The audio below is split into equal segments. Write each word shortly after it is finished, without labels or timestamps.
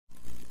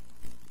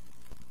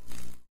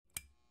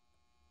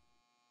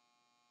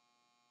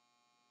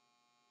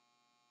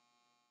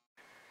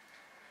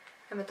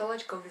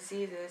Hematological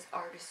diseases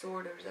are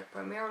disorders that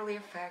primarily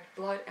affect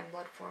blood and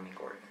blood-forming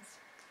organs.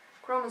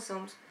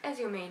 Chromosomes, as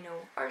you may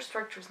know, are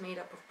structures made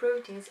up of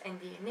proteins and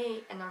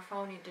DNA and are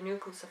found in the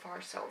nucleus of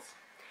our cells.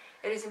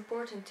 It is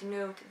important to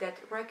note that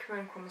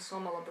recurrent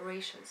chromosomal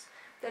aberrations,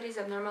 that is,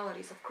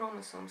 abnormalities of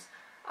chromosomes,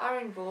 are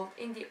involved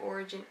in the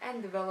origin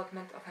and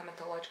development of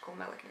hematological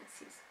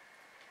malignancies.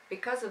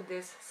 Because of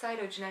this,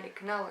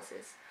 cytogenetic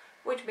analysis,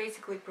 which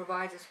basically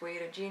provides us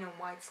with a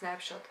genome-wide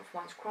snapshot of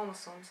one's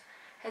chromosomes,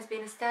 has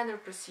been a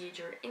standard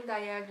procedure in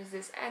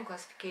diagnosis and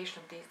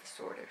classification of these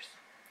disorders.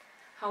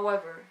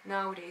 However,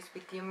 nowadays,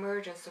 with the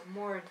emergence of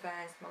more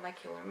advanced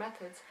molecular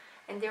methods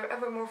and their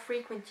ever more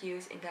frequent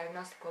use in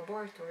diagnostic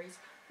laboratories,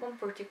 one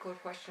particular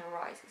question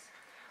arises.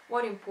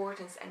 What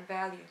importance and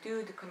value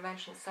do the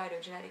conventional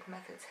cytogenetic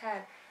methods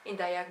have in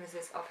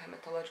diagnosis of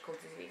hematological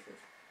diseases?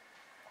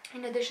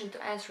 In addition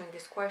to answering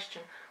this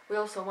question, we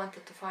also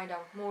wanted to find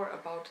out more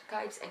about the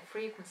types and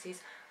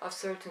frequencies of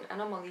certain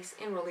anomalies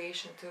in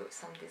relation to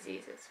some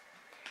diseases.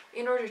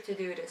 In order to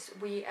do this,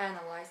 we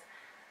analyzed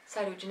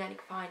cytogenetic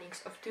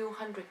findings of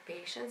 200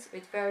 patients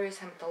with various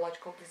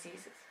hematological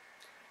diseases.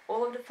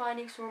 All of the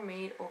findings were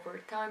made over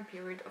a time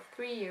period of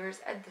 3 years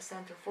at the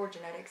Center for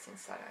Genetics in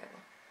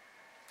Sarajevo.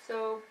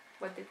 So,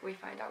 what did we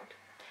find out?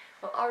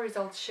 Well, our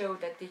results show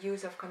that the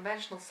use of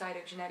conventional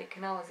cytogenetic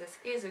analysis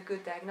is a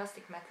good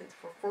diagnostic method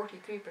for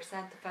 43%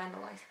 of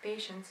analyzed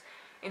patients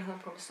in whom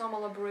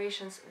chromosomal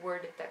aberrations were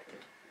detected.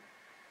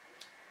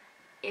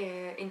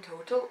 In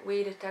total,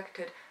 we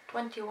detected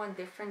 21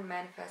 different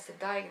manifested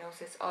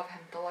diagnoses of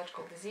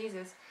hematological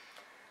diseases,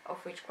 of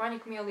which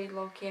chronic myeloid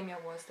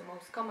leukemia was the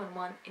most common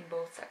one in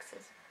both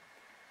sexes.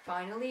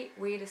 Finally,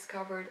 we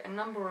discovered a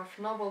number of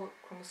novel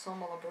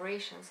chromosomal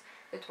aberrations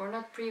that were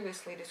not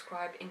previously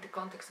described in the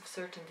context of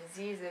certain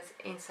diseases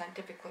in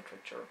scientific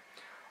literature.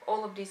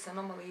 All of these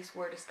anomalies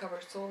were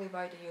discovered solely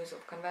by the use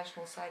of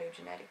conventional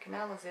cytogenetic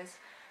analysis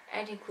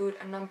and include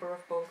a number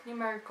of both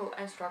numerical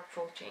and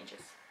structural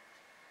changes.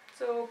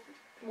 So,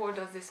 what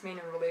does this mean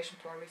in relation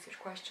to our research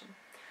question?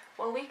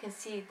 Well, we can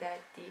see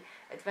that the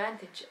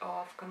advantage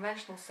of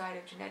conventional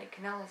cytogenetic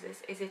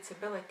analysis is its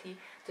ability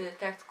to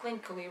detect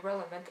clinically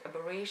relevant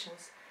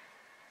aberrations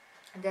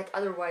that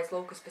otherwise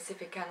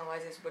locus-specific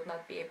analyses would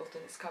not be able to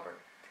discover.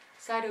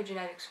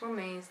 Cytogenetics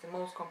remains the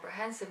most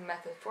comprehensive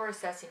method for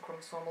assessing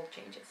chromosomal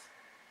changes.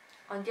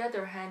 On the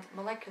other hand,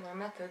 molecular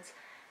methods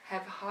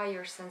have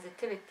higher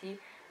sensitivity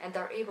and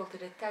are able to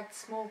detect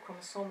small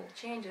chromosomal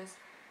changes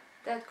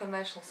that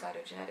conventional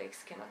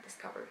cytogenetics cannot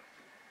discover.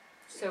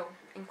 So,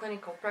 in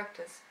clinical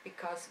practice,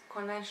 because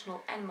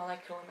conventional and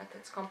molecular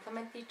methods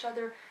complement each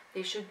other,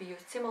 they should be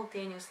used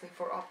simultaneously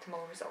for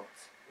optimal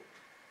results.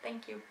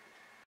 Thank you.